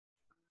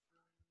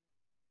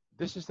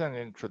This is an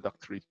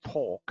introductory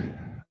talk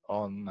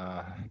on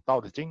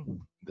Dao De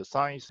Jing, the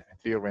science,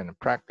 theory, and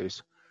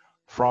practice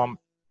from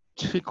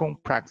qigong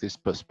practice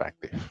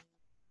perspective.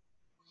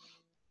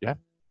 Yeah,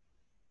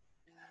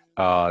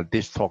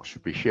 this talk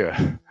should be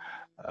here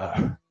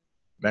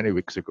many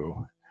weeks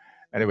ago.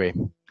 Anyway,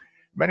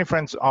 many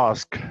friends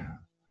ask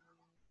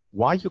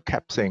why you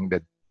kept saying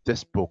that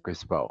this book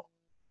is about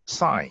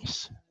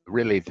science,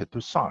 related to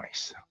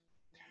science.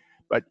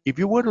 But if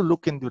you were to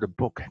look into the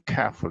book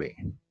carefully,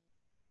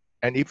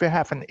 and if you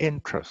have an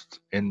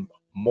interest in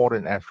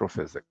modern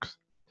astrophysics,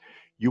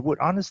 you would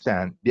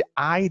understand the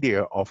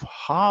idea of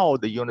how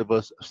the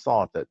universe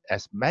started,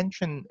 as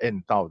mentioned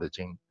in Dao De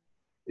Jing,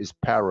 is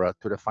parallel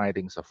to the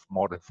findings of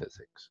modern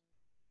physics.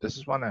 This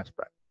is one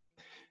aspect.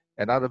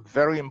 Another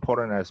very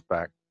important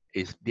aspect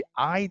is the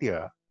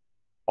idea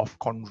of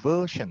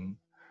conversion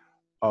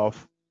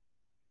of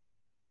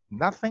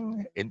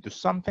nothing into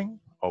something,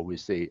 or we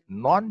say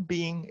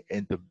non-being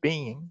into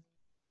being.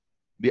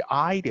 The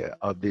idea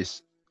of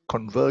this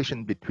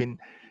conversion between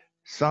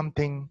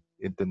something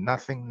into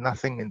nothing,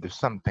 nothing into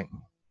something,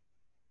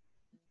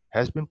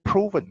 has been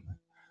proven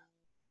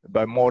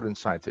by modern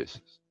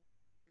scientists,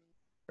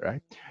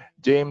 right?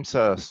 James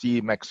C.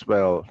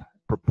 Maxwell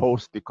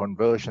proposed the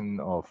conversion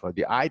of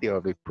the idea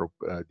of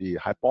the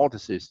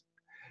hypothesis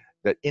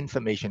that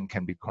information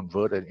can be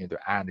converted into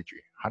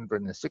energy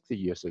 160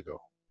 years ago.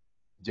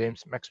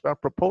 James Maxwell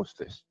proposed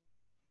this.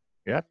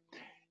 Yeah,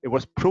 it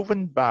was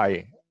proven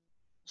by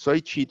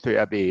Soichi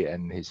Toyabe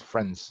and his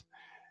friends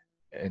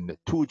in the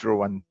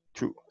 2010.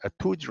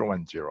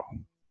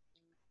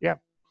 Yeah,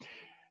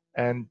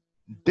 and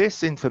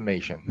this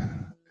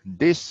information,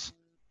 this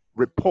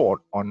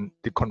report on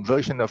the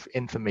conversion of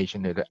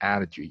information into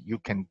energy, you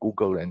can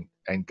Google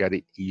and get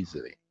it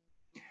easily.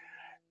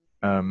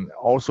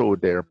 Also,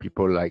 there are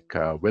people like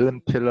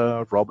William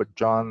Tiller, Robert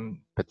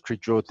John,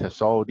 Patricio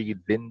Tesaldi,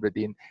 Lynn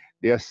Redin.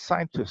 They are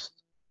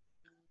scientists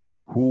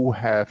who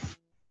have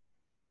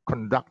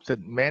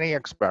conducted many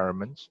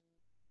experiments,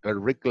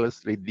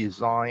 rigorously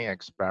designed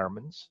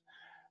experiments,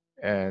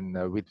 and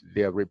with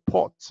their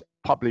reports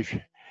published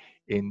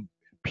in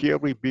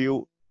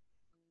peer-reviewed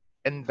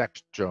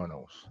index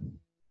journals.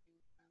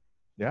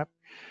 Yeah.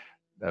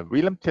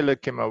 William Tiller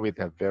came up with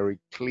a very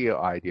clear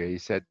idea. He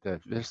said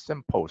this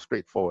simple,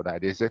 straightforward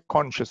idea is that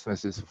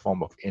consciousness is a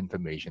form of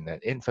information,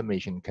 and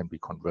information can be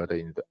converted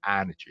into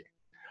energy.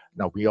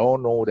 Now, we all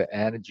know that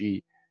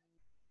energy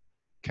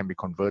can be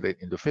converted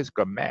into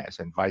physical mass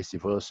and vice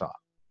versa,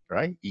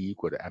 right? E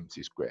equal to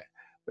mc squared.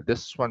 But this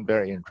is one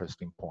very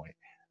interesting point.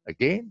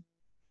 Again,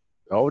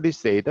 all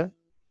this data,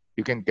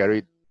 you can get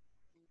it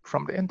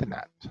from the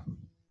internet.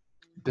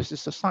 This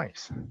is a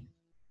science.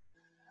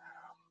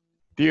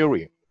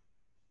 Theory.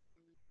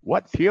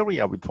 What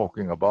theory are we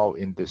talking about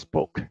in this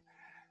book?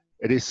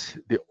 It is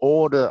the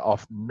order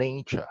of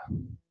nature.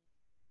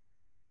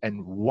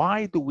 And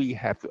why do we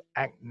have to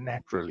act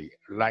naturally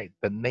like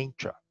the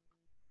nature?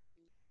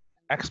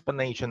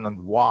 Explanation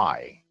on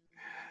why.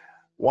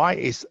 Why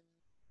is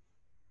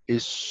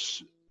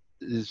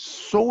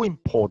so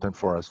important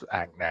for us to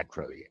act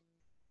naturally,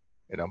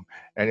 you know?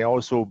 And it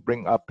also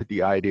bring up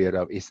the idea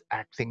of is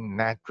acting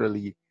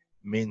naturally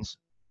means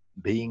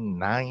being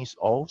nice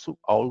also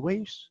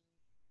always?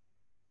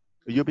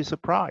 You'll be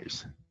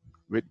surprised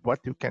with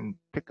what you can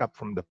pick up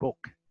from the book.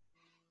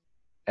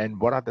 And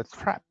what are the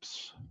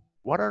traps?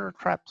 What are the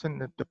traps in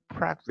the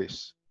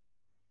practice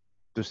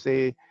to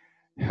stay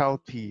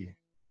healthy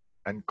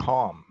and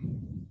calm?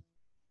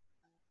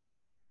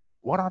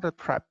 What are the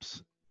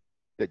traps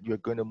that you're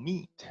going to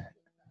meet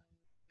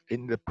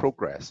in the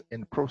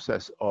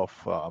process of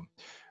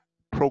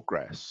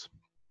progress?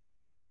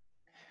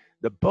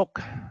 The book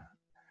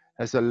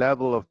has a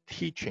level of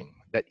teaching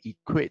that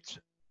equates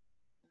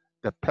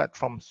the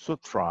Platform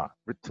Sutra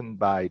written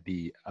by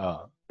the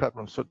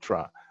Platform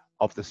Sutra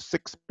of the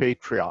sixth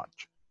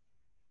patriarch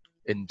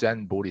in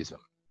Zen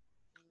Buddhism,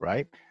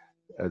 right?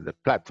 The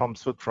Platform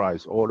Sutra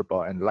is all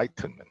about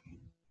enlightenment.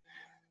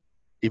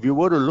 If you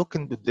were to look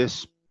into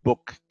this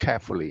book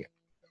carefully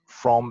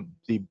from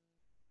the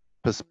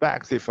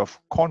perspective of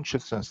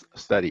consciousness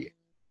study,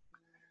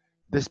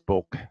 this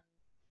book,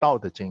 Dao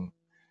De Jing,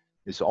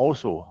 is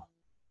also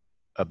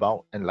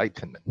about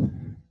enlightenment.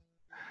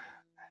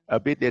 A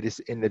bit that is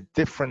in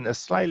a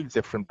slightly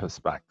different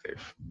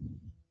perspective.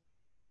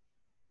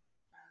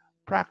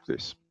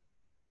 Practice.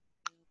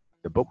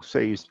 The book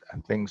says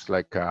things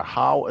like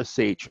how a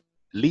sage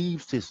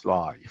lives his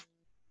life,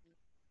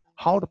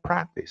 how to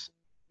practice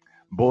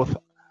both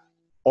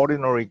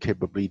ordinary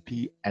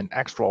capability and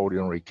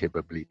extraordinary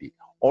capability.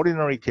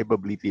 Ordinary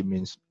capability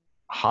means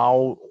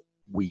how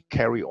we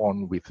carry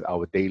on with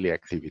our daily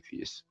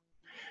activities.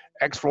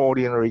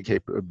 Extraordinary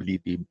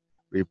capability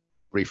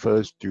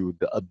refers to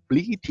the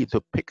ability to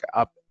pick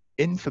up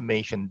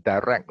information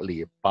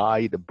directly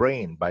by the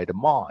brain, by the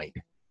mind,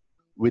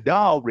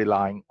 without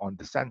relying on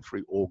the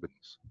sensory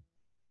organs.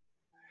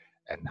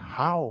 And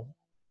how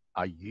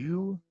are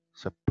you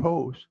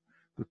supposed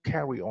to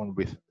carry on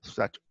with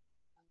such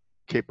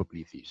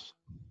capabilities?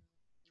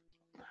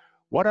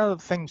 What are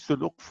the things to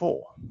look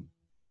for?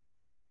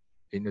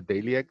 in your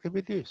daily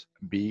activities,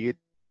 be it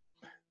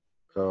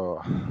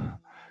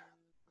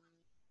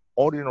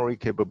ordinary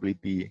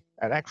capability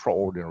and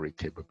extraordinary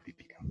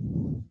capability.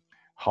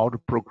 How to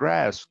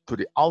progress to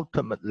the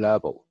ultimate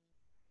level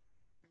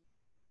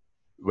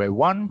where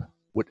one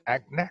would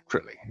act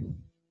naturally.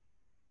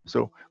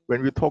 So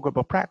when we talk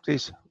about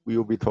practice, we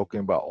will be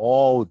talking about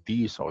all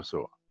these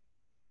also.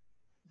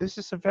 This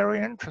is a very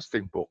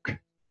interesting book.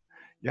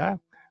 Yeah,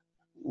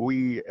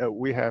 we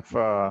have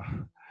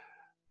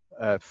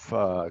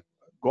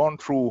gone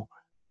through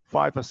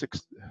 5 or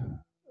 6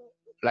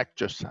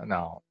 lectures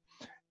now,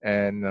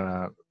 and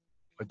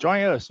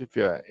join us if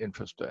you're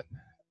interested.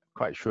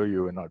 Quite sure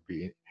you will not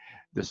be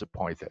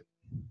disappointed.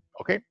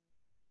 Okay,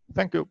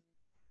 thank you.